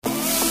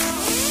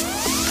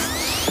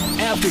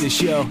After the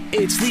show,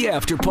 it's the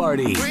after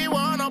party. We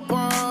wanna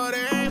party.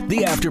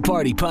 The After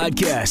Party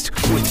Podcast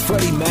with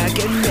Freddie Mac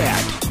and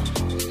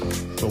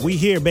Matt. But we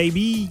here,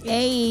 baby.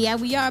 Hey, yeah,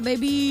 we are,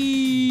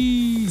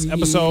 baby. It's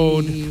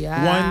episode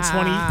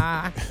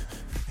 120.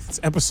 It's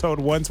episode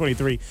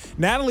 123.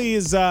 Natalie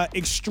is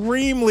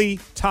extremely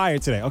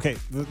tired today. Okay,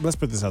 let's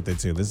put this out there,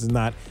 too. This is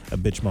not a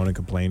bitch, moan, and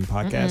complain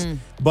podcast.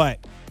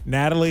 But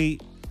Natalie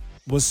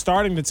was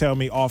starting to tell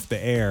me off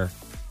the air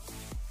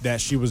that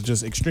she was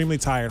just extremely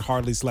tired,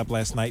 hardly slept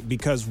last night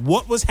because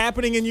what was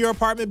happening in your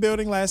apartment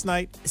building last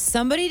night?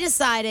 Somebody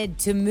decided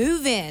to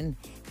move in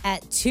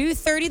at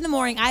 2:30 in the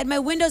morning. I had my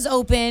windows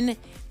open.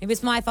 Maybe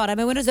it's my fault. I had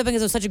my windows open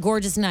because it was such a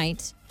gorgeous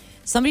night.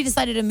 Somebody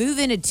decided to move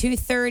in at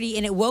 2:30,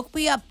 and it woke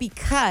me up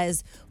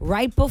because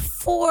right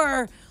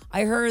before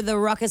I heard the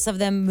ruckus of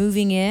them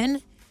moving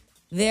in,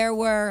 there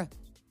were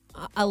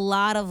a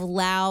lot of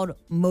loud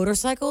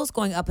motorcycles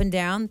going up and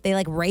down. They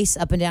like race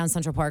up and down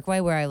Central Parkway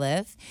where I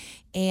live.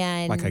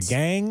 And like a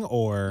gang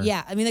or?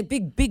 Yeah, I mean like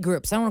big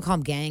groups. I don't want to call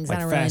them gangs. Like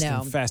I don't really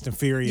know. Fast and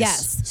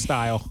Furious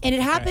style. And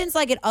it happens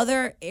like at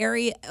other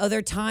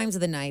times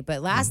of the night.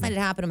 But last night it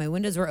happened and my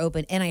windows were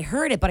open and I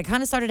heard it, but I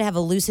kind of started to have a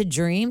lucid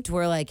dream to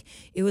where like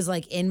it was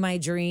like in my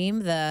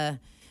dream the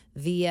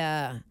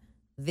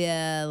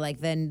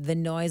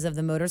noise of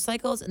the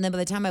motorcycles. And then by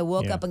the time I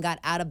woke up and got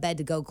out of bed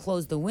to go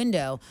close the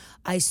window,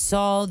 I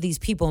saw these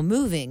people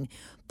moving.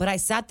 But I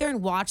sat there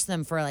and watched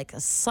them for like a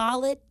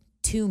solid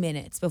 2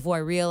 minutes before I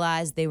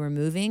realized they were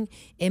moving.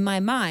 In my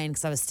mind,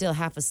 because I was still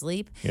half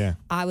asleep,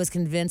 I was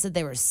convinced that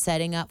they were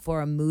setting up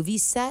for a movie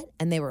set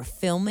and they were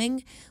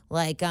filming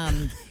like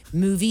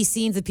movie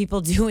scenes of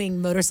people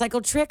doing motorcycle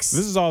tricks.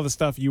 This is all the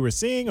stuff you were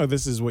seeing, or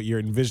this is what you're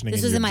envisioning?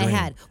 This was in my dream?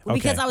 head. Well,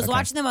 because I was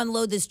watching them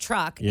unload this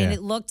truck and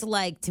it looked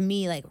like, to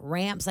me, like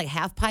ramps, like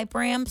half pipe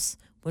ramps,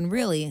 when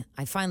really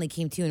I finally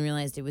came to and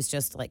realized it was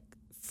just like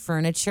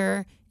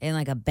furniture and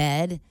like a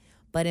bed.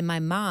 But in my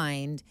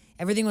mind,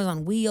 everything was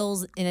on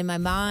wheels, and in my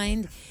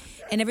mind,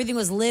 and everything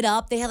was lit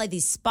up. They had like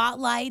these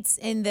spotlights,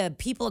 and the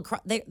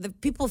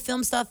people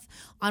film stuff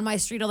on my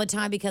street all the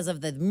time because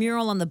of the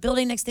mural on the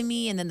building next to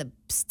me, and then the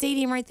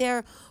stadium right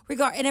there.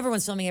 And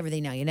everyone's filming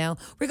everything now, you know.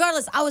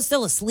 Regardless, I was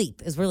still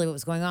asleep. Is really what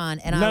was going on,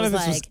 and none of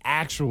this was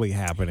actually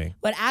happening.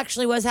 What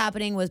actually was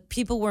happening was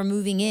people were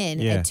moving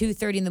in at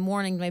 2:30 in the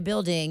morning to my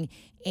building.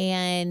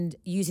 And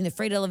using the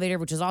freight elevator,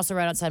 which was also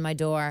right outside my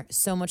door.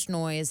 So much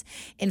noise.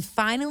 And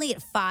finally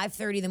at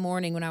 5:30 in the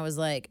morning when I was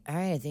like, all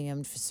right, I think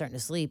I'm starting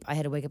to sleep, I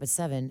had to wake up at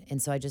 7. And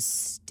so I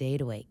just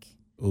stayed awake.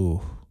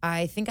 Ooh.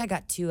 I think I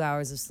got 2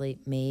 hours of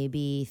sleep,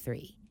 maybe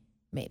 3.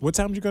 Maybe. What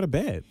time did you go to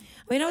bed?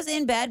 I mean, I was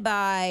in bed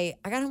I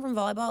got home from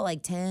volleyball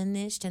like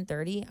 10-ish,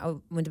 10:30. I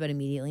went to bed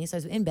immediately. So I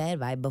was in bed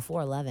by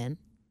before 11.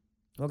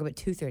 I woke up at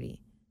 2:30.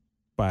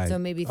 By so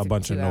maybe a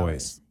bunch of noise.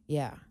 Hours.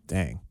 Yeah.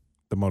 Dang.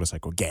 The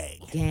motorcycle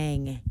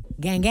gang.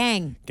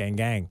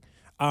 Gang.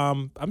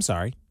 I'm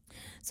sorry.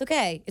 It's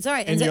okay. It's all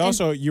right. And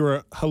you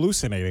were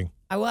hallucinating.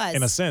 I was.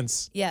 In a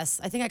sense. Yes.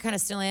 I think I kind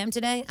of still am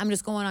today. I'm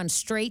just going on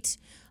straight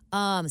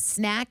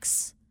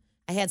snacks.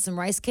 I had some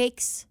rice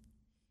cakes,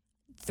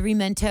 3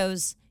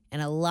 Mentos,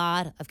 and a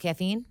lot of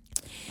caffeine.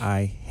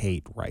 I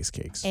hate rice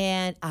cakes.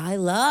 And I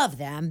love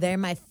them. They're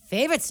my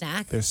favorite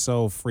snack. They're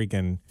so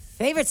freaking...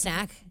 Favorite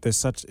snack. It's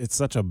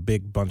such a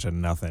big bunch of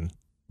nothing.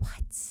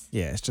 What?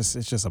 Yeah, it's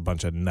just a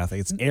bunch of nothing.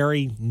 It's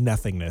airy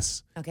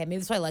nothingness. Okay, maybe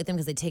that's why I like them,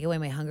 because they take away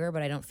my hunger,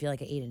 but I don't feel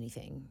like I ate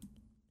anything.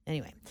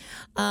 Anyway.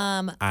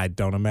 I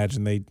don't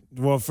imagine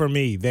well, for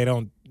me, they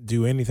don't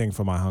do anything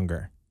for my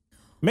hunger.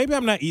 Maybe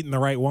I'm not eating the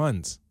right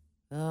ones.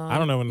 I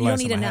don't know when the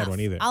last time I had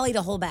one either. I'll eat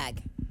a whole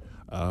bag.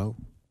 Oh.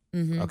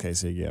 Mm-hmm. Okay,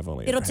 so you have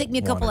only... It'll take me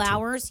a couple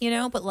hours,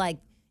 but like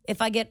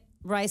if I get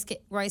rice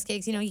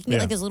cakes, you can get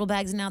like those little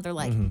bags now. They're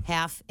like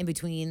half in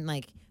between,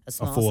 like a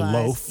small full size.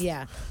 loaf.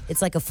 Yeah.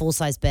 It's like a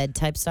full-size bed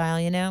type style,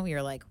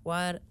 You're like,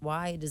 what?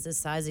 Why does this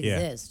size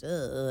exist?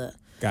 Ugh.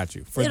 Got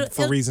you.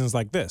 For reasons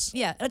like this.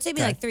 Yeah. It'll take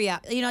me like 3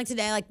 hours. Like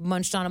today, I like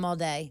munched on them all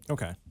day.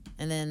 Okay.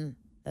 And then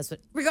that's what...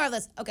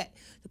 Regardless. Okay.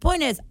 The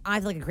point is, I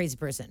feel like a crazy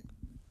person.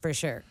 For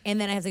sure.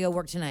 And then I have to go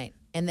work tonight.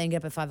 And then get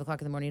up at 5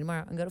 o'clock in the morning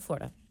tomorrow and go to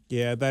Florida.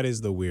 Yeah, that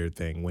is the weird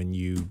thing. When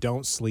you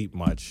don't sleep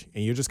much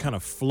and you're just kind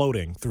of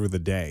floating through the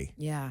day.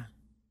 Yeah.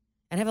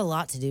 And I have a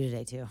lot to do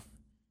today, too.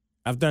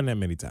 I've done that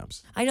many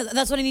times. I know.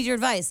 That's what I need your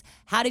advice.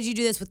 How did you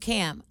do this with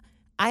Cam?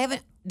 I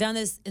haven't done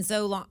this in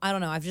so long. I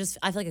don't know. I feel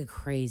like a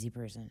crazy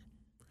person.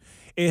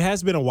 It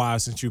has been a while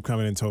since you've come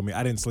in and told me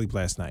I didn't sleep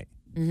last night.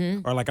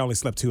 Mm-hmm. Or like I only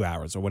slept 2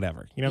 hours or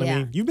whatever. You know what I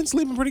mean? You've been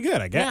sleeping pretty good,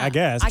 I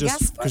guess.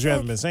 Just because you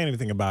haven't been saying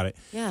anything about it.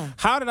 Yeah.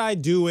 How did I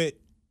do it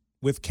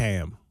with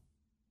Cam?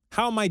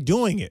 How am I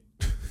doing it?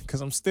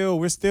 Because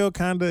we're still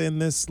kind of in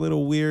this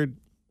little weird,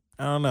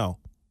 I don't know.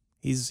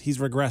 He's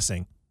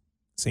regressing,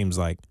 seems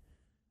like,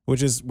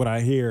 which is what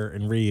I hear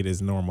and read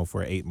is normal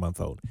for an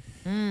 8-month-old.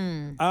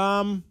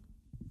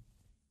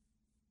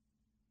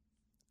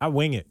 I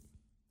wing it.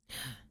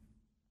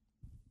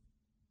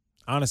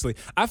 Honestly,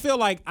 I feel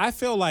like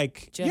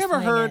you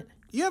ever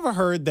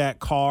heard that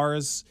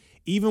cars,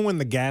 even when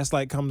the gas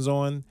light comes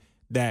on,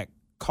 that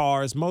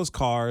most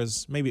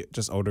cars, maybe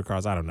just older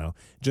cars, I don't know,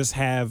 just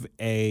have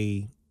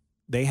they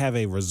have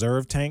a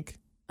reserve tank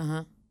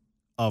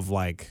of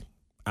like,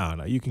 I don't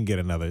know, you can get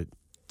another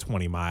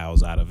 20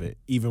 miles out of it.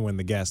 Even when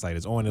the gas light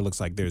is on, it looks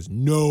like there's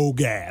no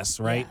gas,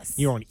 right? Yes.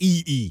 You're on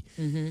EE.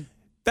 Mm-hmm.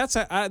 That's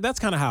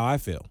kind of how I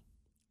feel.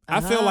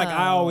 I feel like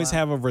I always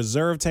have a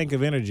reserve tank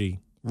of energy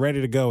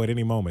ready to go at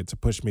any moment to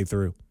push me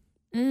through.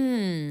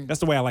 That's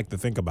the way I like to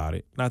think about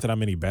it. Not that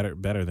I'm any better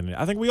than it.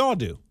 I think we all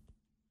do.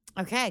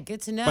 Okay,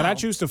 good to know. But I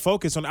choose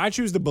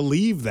to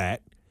believe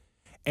that,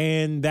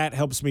 and that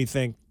helps me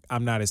think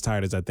I'm not as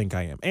tired as I think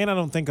I am. And I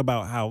don't think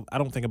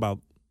about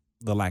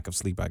the lack of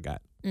sleep I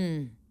got.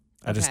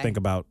 I just think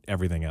about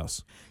everything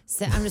else.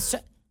 So I'm just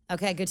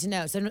okay, good to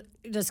know. So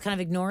just kind of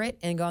ignore it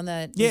and go on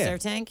the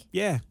reserve tank?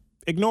 Yeah.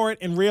 Ignore it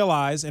and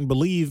realize and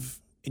believe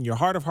in your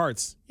heart of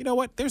hearts, you know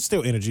what? There's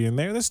still energy in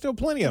there. There's still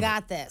plenty of it. I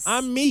got this.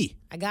 I'm me.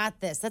 I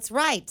got this. That's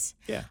right.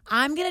 Yeah.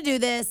 I'm going to do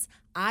this.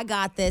 I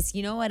got this.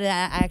 You know what I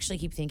actually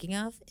keep thinking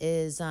of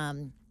is, are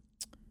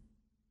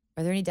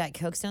there any Diet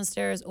Cokes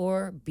downstairs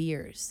or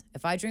beers?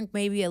 If I drink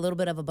maybe a little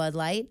bit of a Bud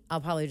Light,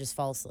 I'll probably just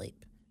fall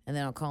asleep. And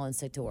then I'll call in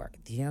sick to work.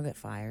 Do you think I'll get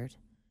fired?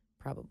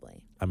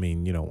 Probably. I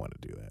mean, you don't want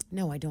to do that.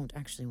 No, I don't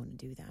actually want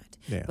to do that.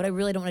 Yeah. But I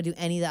really don't want to do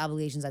any of the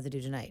obligations I have to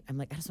do tonight. I'm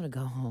like, I just want to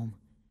go home.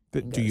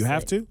 Do you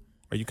have to?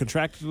 Are you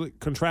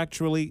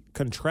contractually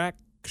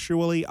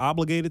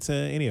obligated to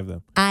any of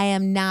them? I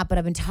am not, but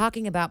I've been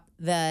talking about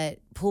the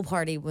pool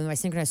party with my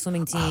synchronized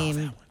swimming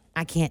team.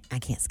 I can't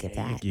skip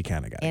that. You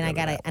kind of got to. And I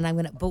gotta, and I'm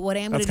gonna. But what I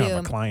am gonna do? That's kind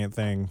of a client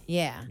thing.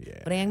 Yeah.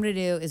 What I am gonna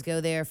do is go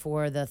there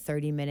for the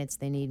 30 minutes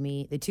they need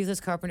me. The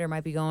toothless carpenter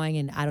might be going,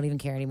 and I don't even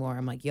care anymore.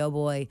 I'm like, yo,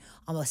 boy,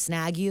 I'm gonna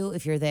snag you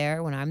if you're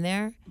there when I'm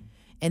there.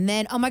 And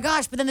then, oh my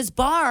gosh! But then this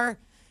bar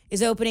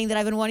is opening that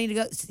I've been wanting to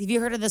go. Have you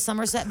heard of the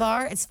Somerset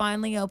Bar? It's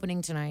finally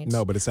opening tonight.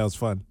 No, but it sounds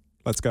fun.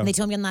 Let's go. And they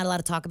told me I'm not allowed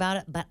to talk about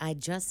it, but I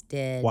just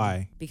did.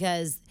 Why?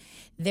 Because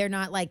they're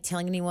not like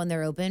telling anyone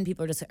they're open.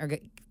 People just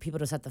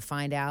have to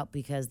find out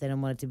because they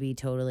don't want it to be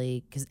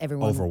totally because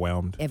everyone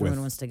overwhelmed. Everyone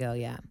wants to go.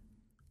 Yeah.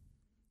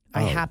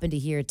 I happened to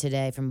hear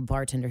today from a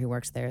bartender who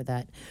works there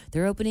that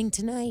they're opening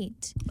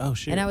tonight. Oh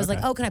shit! And I was like,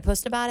 "Oh, can I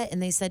post about it?"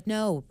 And they said,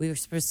 "No, we were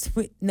supposed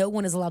to, no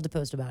one is allowed to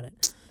post about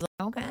it."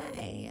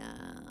 Okay,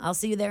 I'll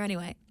see you there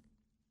anyway.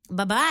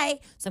 Bye-bye.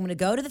 So I'm going to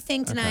go to the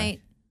thing tonight.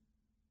 Okay.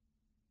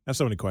 I have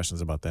so many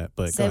questions about that,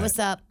 but say what's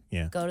up.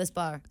 Yeah. Go to this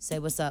bar. Say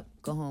what's up.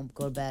 Go home.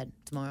 Go to bed.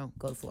 Tomorrow,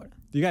 go to Florida.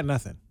 You got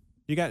nothing.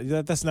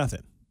 That's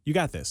nothing. You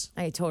got this.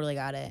 I totally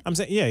got it. I'm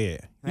saying, yeah.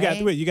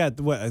 Right? You got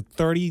what, a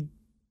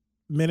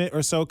 30-minute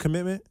or so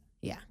commitment?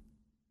 Yeah.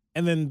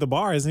 And then the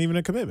bar isn't even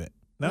a commitment.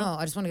 No,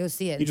 I just want to go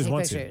see it. You just take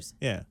want pictures.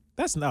 to.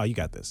 Yeah. You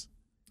got this.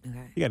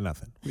 Okay. You got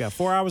nothing. We got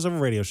 4 hours of a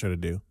radio show to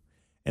do.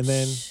 And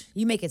then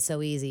you make it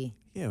so easy.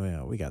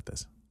 Yeah, we got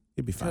this.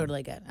 You'll be fine.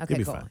 Totally good.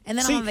 Okay, cool. Fine. And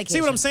then I'm on vacation.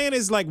 See what I'm saying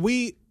is like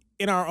we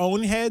in our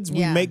own heads,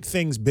 we make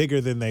things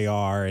bigger than they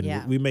are,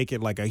 and we make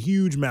it like a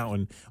huge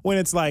mountain when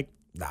it's like,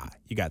 nah,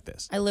 you got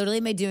this. I literally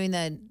made doing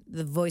the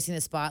voicing the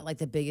spot like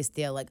the biggest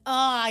deal. Like, oh,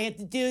 I have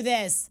to do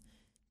this.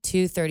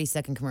 2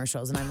 30-second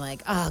commercials, and I'm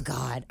like, oh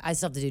God, I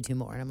still have to do 2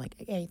 more. And I'm like,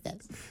 I hate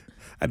this.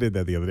 I did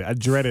that the other day. I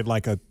dreaded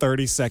like a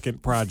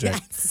 30-second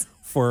project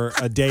for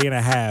a day and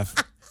a half.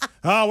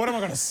 Oh, what am I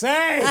going to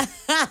say?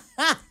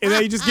 And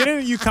then you just get in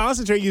and you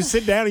concentrate, you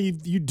sit down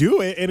and you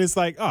do it. And it's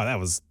like, oh, that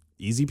was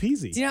easy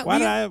peasy. You know, why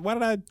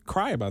did I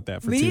cry about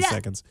that for 2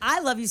 seconds? I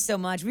love you so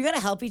much. We got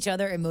to help each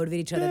other and motivate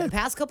each other. The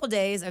past couple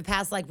days,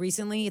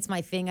 recently, it's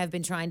my thing. I've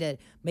been trying to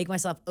make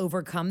myself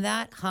overcome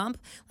that hump.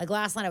 Like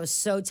last night, I was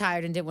so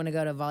tired and didn't want to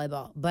go to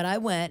volleyball. But I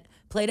went,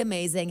 played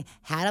amazing,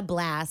 had a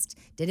blast,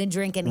 didn't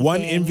drink anything.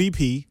 Won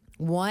MVP.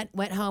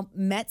 Went home,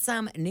 met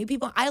some new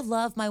people. I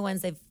love my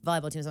Wednesday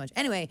volleyball team so much.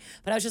 Anyway,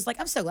 but I was just like,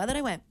 I'm so glad that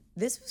I went.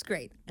 This was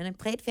great. And I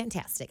played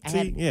fantastic.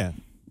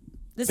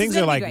 Things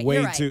are like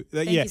way too.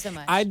 Thank you so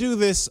much. I do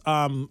this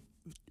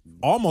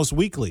almost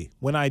weekly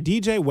when I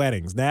DJ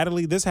weddings.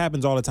 Natalie, this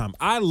happens all the time.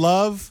 I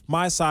love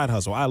my side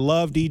hustle. I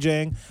love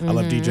DJing. Mm-hmm. I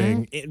love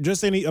DJing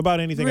just about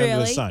anything under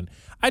the sun.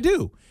 I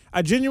do.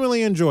 I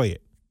genuinely enjoy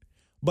it.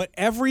 But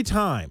every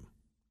time,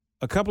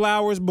 a couple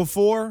hours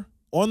before,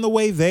 on the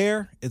way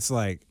there, it's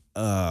like,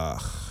 I'd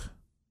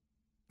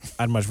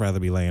much rather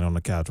be laying on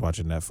the couch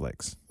watching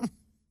Netflix.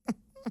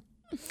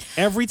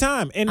 Every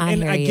time. And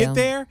I get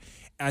there,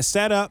 I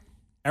set up,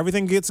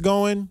 everything gets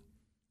going,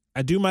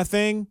 I do my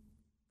thing,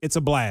 it's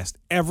a blast.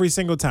 Every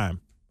single time.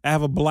 I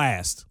have a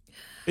blast.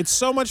 It's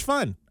so much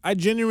fun. I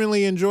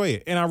genuinely enjoy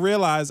it. And I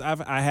realize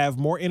I have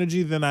more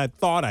energy than I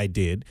thought I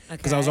did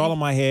because I was all in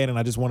my head and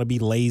I just want to be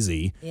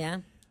lazy. Yeah.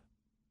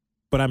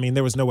 But I mean,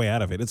 there was no way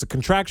out of it. It's a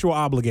contractual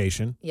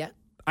obligation. Yeah.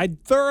 I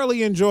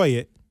thoroughly enjoy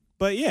it.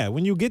 But yeah,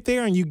 when you get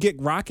there and you get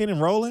rocking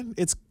and rolling,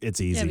 it's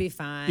easy. You'll be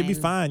fine. You'll be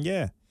fine,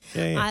 yeah.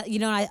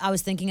 I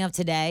was thinking of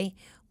today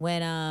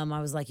when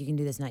I was like, you can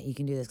do this night, you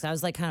can do this. Because I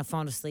was like kind of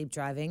falling asleep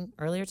driving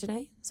earlier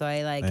today. So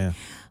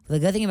the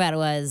good thing about it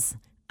was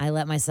I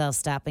let myself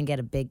stop and get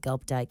a big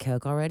gulp Diet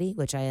Coke already,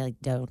 which I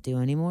don't do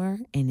anymore.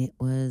 And it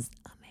was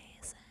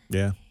amazing.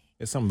 Yeah.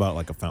 It's something about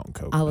like a fountain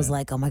coat. I was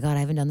like, oh my God, I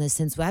haven't done this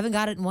since we haven't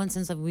got it once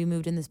since we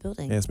moved in this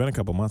building. Yeah, it's been a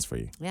couple months for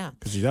you. Yeah.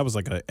 Because that was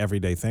like an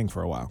everyday thing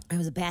for a while. It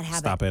was a bad habit.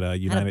 Stop at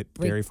United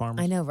Dairy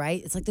Farmers. I know,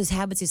 right? It's like those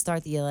habits you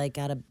start that you like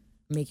gotta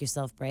make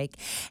yourself break.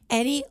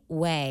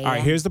 Anyway. All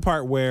right, here's the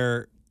part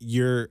where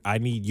I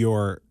need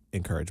your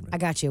encouragement. I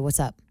got you. What's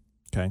up?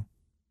 Okay.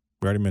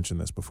 We already mentioned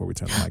this before we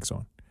turned the mics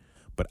on.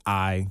 But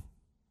I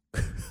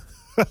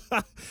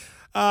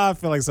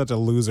feel like such a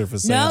loser for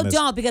saying this. No,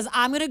 don't, because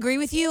I'm going to agree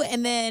with you,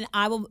 and then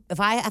I will. If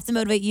I have to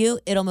motivate you,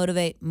 it'll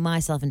motivate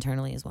myself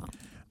internally as well.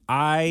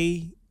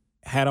 I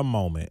had a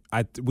moment.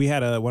 We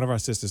had one of our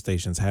sister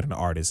stations had an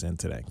artist in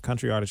today.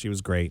 Country artist. She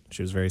was great.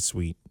 She was very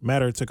sweet.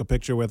 Met her, took a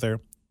picture with her.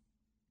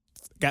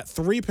 Got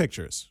 3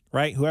 pictures,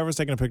 right? Whoever's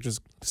taking the pictures,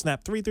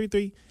 snap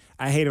 3.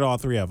 I hated all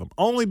 3 of them.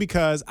 Only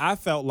because I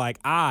felt like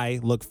I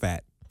look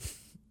fat.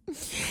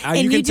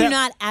 And you do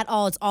not at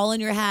all. It's all in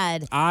your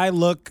head.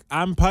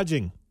 I'm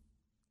pudging.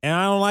 And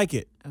I don't like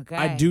it. Okay.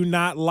 I do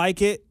not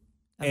like it.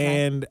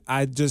 Okay. And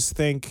I just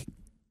think,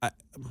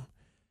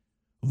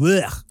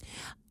 when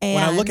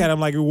I look at it, I'm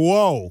like,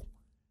 whoa.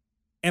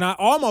 And I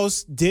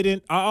almost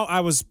didn't.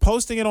 I was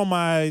posting it on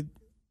my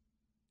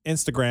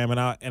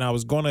Instagram, and I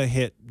was going to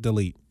hit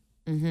delete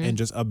and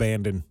just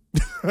abandon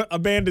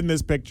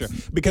this picture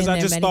because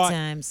I just thought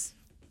times.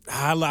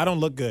 I don't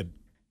look good.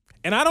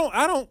 And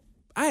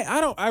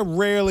I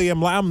rarely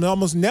am. I'm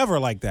almost never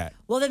like that.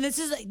 Well, then this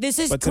is but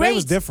great. But today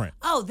was different.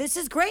 Oh, this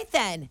is great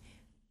then,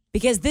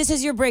 because this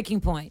is your breaking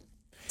point.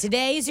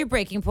 Today is your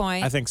breaking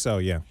point. I think so.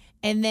 Yeah.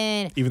 And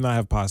then, even though I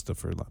have pasta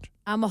for lunch,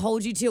 I'm gonna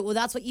hold you to it. Well,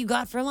 that's what you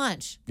got for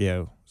lunch.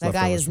 Yeah. That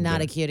guy is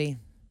not a cutie.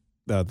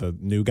 The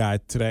new guy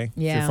today.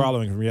 Yeah. If you're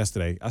following from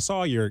yesterday. I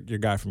saw your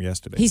guy from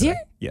yesterday. He's today.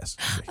 here? Yes.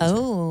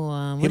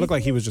 He looked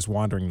like he was just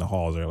wandering the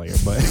halls earlier,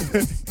 but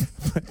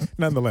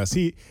nonetheless,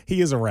 he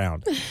is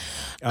around.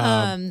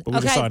 But we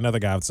just saw another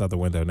guy outside the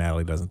window.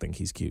 Natalie doesn't think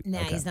he's cute. Nah,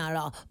 he's not at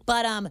all.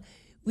 But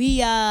we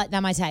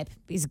not my type.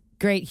 He's a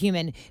great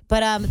human.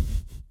 But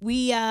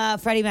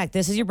Freddie Mac,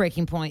 this is your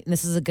breaking point, and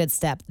this is a good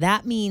step.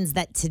 That means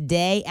that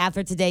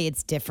after today,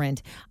 it's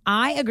different.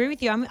 I agree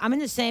with you. I'm in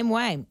the same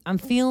way. I'm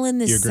feeling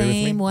the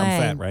same way.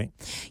 I'm fat, right?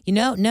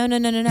 No.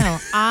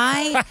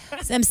 I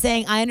am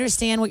saying I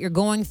understand what you're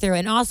going through,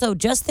 and also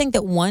just think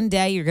that one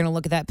day you're going to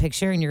look at that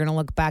picture and you're going to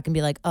look back and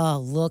be like, "Oh,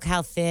 look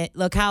how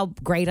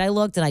great I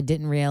looked, and I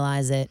didn't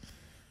realize it."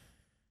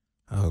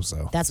 I hope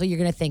so. That's what you're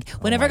going to think.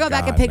 Whenever I go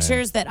back at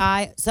pictures that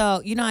I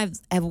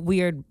have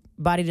weird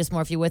body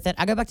dysmorphia with it.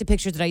 I go back to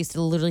pictures that I used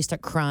to literally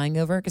start crying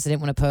over because I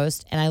didn't want to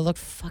post, and I looked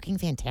fucking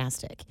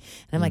fantastic.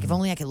 And I'm like, if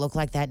only I could look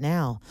like that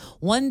now.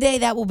 One day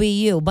that will be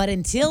you. But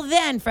until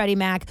then, Freddie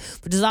Mac,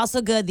 which is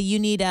also good that you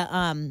need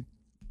a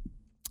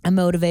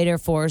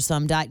motivator for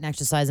some diet and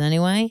exercise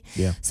anyway.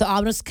 Yeah. So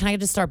can I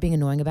just start being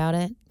annoying about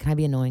it? Can I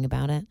be annoying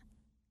about it?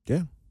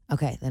 Yeah.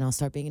 Okay, then I'll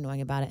start being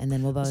annoying about it, and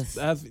then we'll both.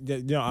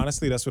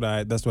 Honestly, that's what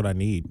I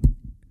need.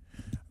 I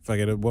feel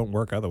like it won't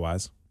work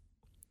otherwise.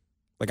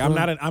 Like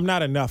I'm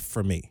not enough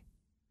for me.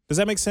 Does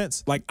that make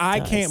sense? Like I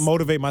can't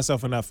motivate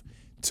myself enough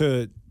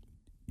to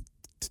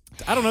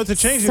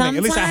change anything.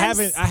 At least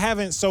I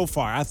haven't so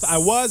far. I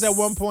was at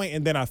one point,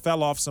 and then I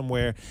fell off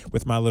somewhere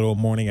with my little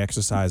morning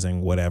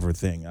exercising whatever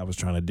thing I was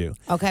trying to do.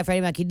 Okay,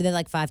 Freddie Mac, you did that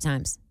like 5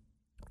 times.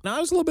 No, I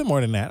was a little bit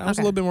more than that. I was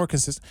a little bit more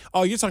consistent.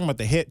 Oh, you're talking about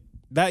the HIIT.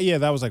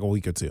 That was like a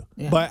week or 2.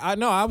 Yeah. But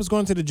I was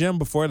going to the gym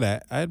before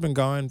that. I had been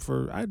going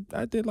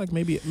I did like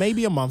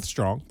maybe a month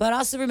strong. But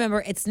also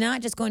remember, it's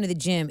not just going to the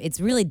gym. It's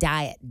really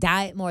diet.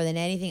 Diet more than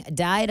anything.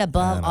 Diet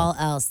above all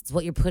else. It's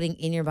what you're putting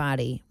in your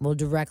body will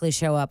directly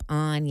show up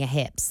on your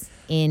hips,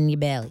 in your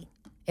belly,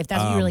 if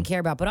that's what you really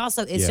care about. But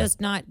also, it's just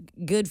not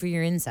good for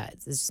your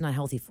insides. It's just not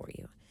healthy for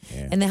you.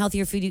 Yeah. And the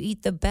healthier food you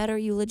eat, the better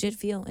you legit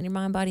feel in your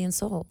mind, body, and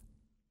soul.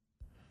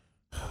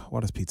 Why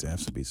does pizza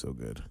have to be so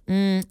good?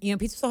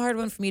 Pizza's a hard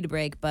one for me to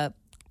break, but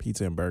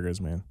pizza and burgers,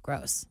 man.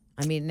 Gross.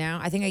 I mean, now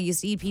I think I used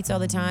to eat pizza all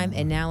the time,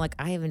 and now like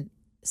I haven't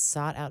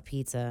sought out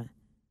pizza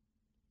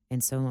in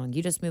so long.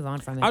 You just move on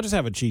from it. I'll just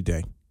have a cheat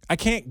day. I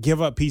can't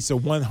give up pizza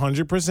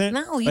 100%.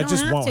 No, you that don't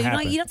just have won't to.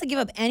 happen. You don't have to give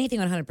up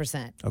anything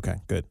 100%. Okay,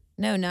 good.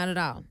 No, not at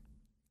all.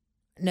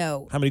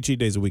 No. How many cheat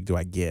days a week do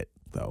I get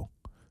though?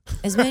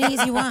 As many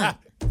as you want.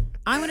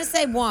 I'm going to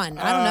say 1.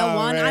 I don't know.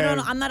 1. Man. I don't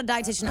know. I'm not a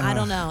dietitian. I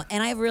don't know.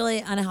 And I have really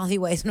unhealthy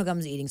ways when it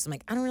comes to eating. So I'm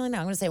like, I don't really know.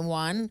 I'm going to say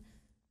 1.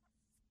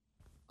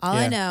 All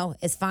I know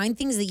is find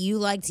things that you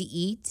like to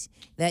eat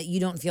that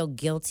you don't feel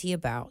guilty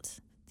about,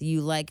 that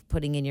you like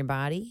putting in your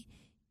body,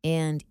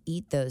 and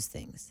eat those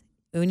things.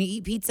 When you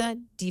eat pizza,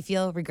 do you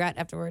feel regret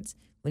afterwards?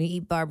 When you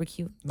eat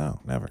barbecue? No,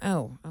 never.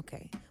 Oh,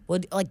 okay. Well,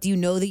 like, do you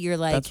know that you're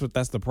like...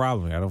 That's the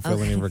problem. I don't feel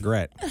any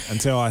regret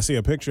until I see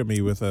a picture of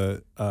me with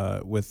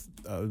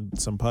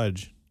some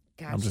pudge.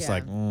 Gotcha. I'm just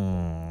like,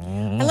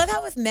 I love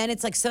how with men,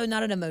 it's like so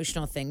not an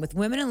emotional thing. With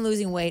women and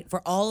losing weight, for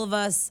all of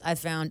us, I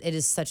found it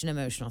is such an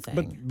emotional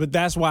thing. But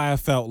that's why I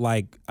felt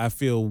like I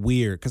feel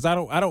weird because I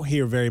don't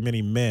hear very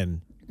many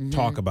men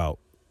talk about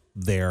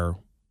their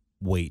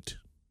weight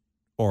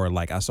Or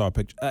like I saw a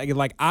picture,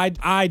 like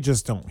I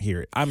just don't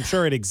hear it. I'm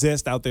sure it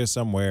exists out there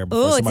somewhere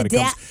before somebody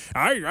comes.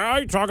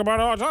 I talk about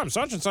it all the time.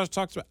 Such and such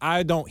talks about.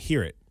 I don't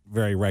hear it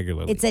very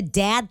regularly. It's a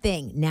dad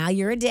thing. Now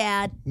you're a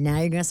dad.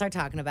 Now you're gonna start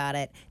talking about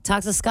it.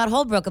 Talk to Scott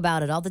Holbrook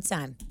about it all the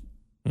time.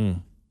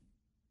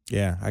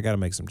 Yeah, I got to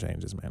make some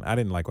changes, man. I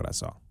didn't like what I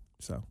saw,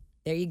 so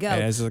there you go.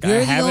 Like, I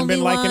haven't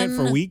been liking it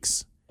for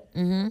weeks,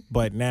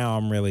 but now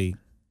I'm really.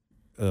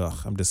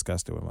 I'm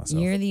disgusted with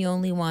myself. You're the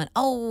only one.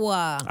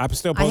 I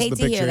still posted the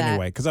picture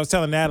anyway because I was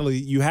telling Natalie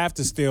you have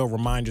to still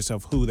remind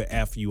yourself who the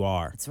F you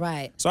are. That's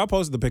right. So I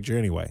posted the picture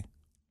anyway.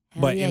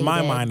 Hell but yeah, in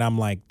my did. mind, I'm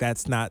like,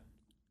 that's not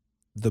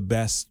the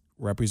best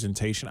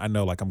representation. I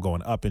know, like, I'm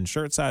going up in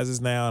shirt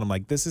sizes now, and I'm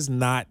like, this is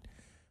not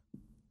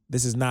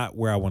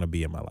where I want to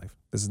be in my life.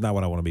 This is not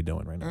what I want to be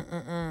doing right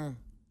now.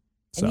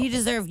 So. And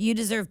you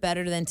deserve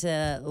better than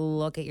to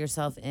look at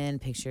yourself in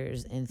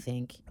pictures and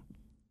think,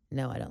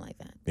 no, I don't like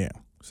that. Yeah.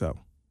 So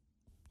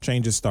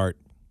changes start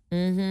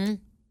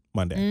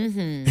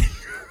Monday.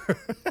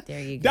 There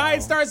you go.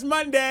 Diet starts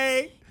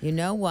Monday. You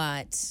know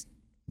what?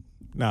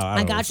 No,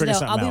 I got you though.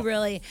 I'll be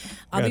really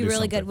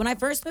something. good. When I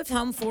first moved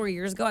home 4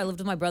 years ago, I lived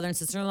with my brother and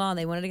sister-in-law, and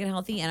they wanted to get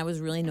healthy, and I was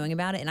really annoying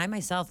about it. And I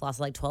myself lost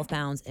like 12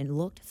 pounds and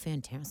looked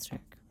fantastic.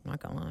 I'm not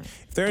gonna lie.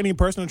 If there are any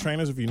personal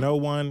trainers, if you know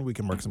one, we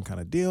can work some kind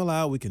of deal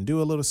out. We can do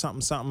a little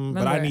something.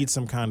 But I need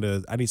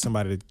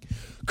somebody to,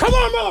 come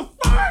on,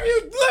 motherfucker,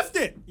 you lift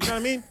it. You know what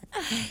I mean?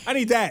 I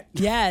need that.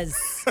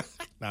 Yes.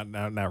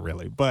 not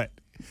really, but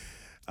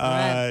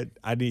right.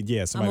 I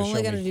need somebody. I'm only to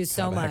show gonna me do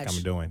so how the much. heck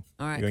I'm doing.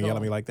 All right, you gonna cool. yell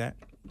at me like that?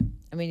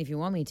 I mean, if you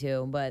want me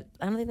to, but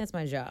I don't think that's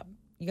my job.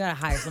 You gotta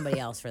hire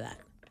somebody else for that.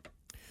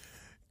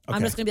 Okay.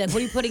 I'm just gonna be like, what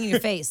are you putting in your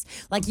face?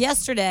 Like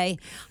yesterday,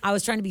 I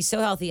was trying to be so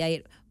healthy. I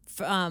ate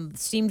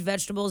steamed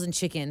vegetables and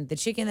chicken. The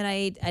chicken that I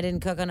ate, I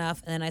didn't cook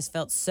enough, and then I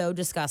felt so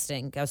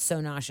disgusting. I was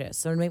so nauseous.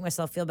 So to make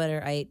myself feel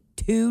better, I ate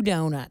 2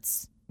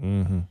 donuts.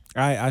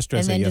 I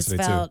stressed it yesterday too. And then just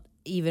felt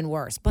even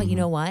worse. But you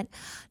know what?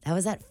 That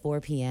was at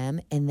 4 p.m.,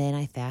 and then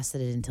I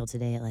fasted it until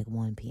today at like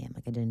 1 p.m.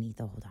 Like I didn't eat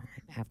the whole time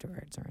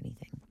afterwards or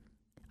anything.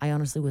 I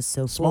honestly was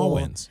so full. Small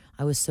wins.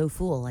 I was so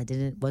full.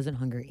 Wasn't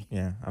hungry.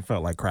 Yeah, I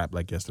felt like crap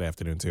like yesterday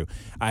afternoon too.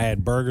 I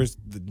had burgers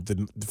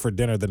for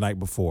dinner the night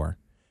before.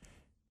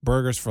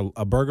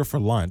 A burger for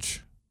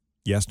lunch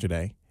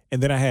yesterday,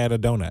 and then I had a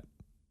donut.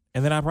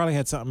 And then I probably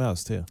had something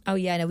else too. Oh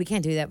yeah, no, we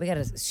can't do that. We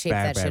gotta shape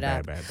that shit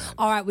up. Bad.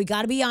 All right, we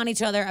gotta be on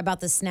each other about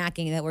the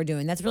snacking that we're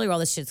doing. That's really where all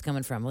this shit's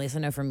coming from. At least I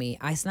know for me.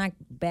 I snack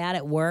bad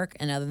at work,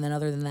 and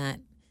other than that.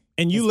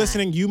 And you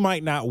listening, you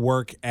might not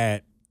work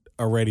at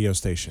a radio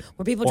station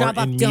where people drop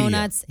off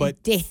donuts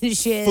and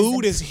dishes.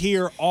 Food is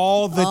here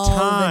all the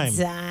time.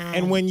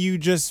 And when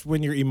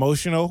you're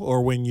emotional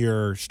or when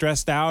you're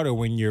stressed out or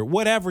when you're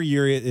whatever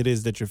it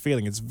is that you're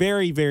feeling, it's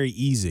very, very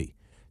easy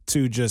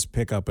to just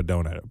pick up a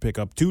donut or pick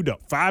up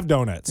 5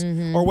 donuts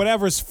or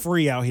whatever's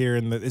free out here.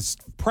 And it's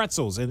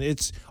pretzels and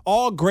it's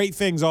all great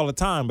things all the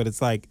time. But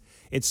it's like,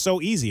 it's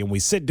so easy. And we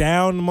sit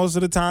down most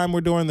of the time we're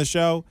doing the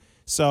show.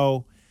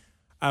 So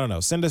I don't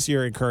know. Send us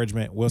your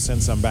encouragement. We'll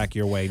send some back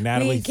your way.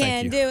 Natalie,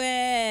 thank you. We can do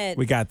it.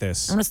 We got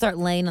this. I'm going to start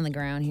laying on the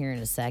ground here in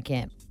a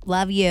second.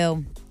 Love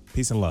you.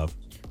 Peace and love.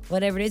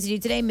 Whatever it is you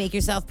do today, make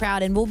yourself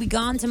proud. And we'll be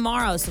gone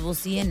tomorrow, so we'll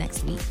see you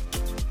next week.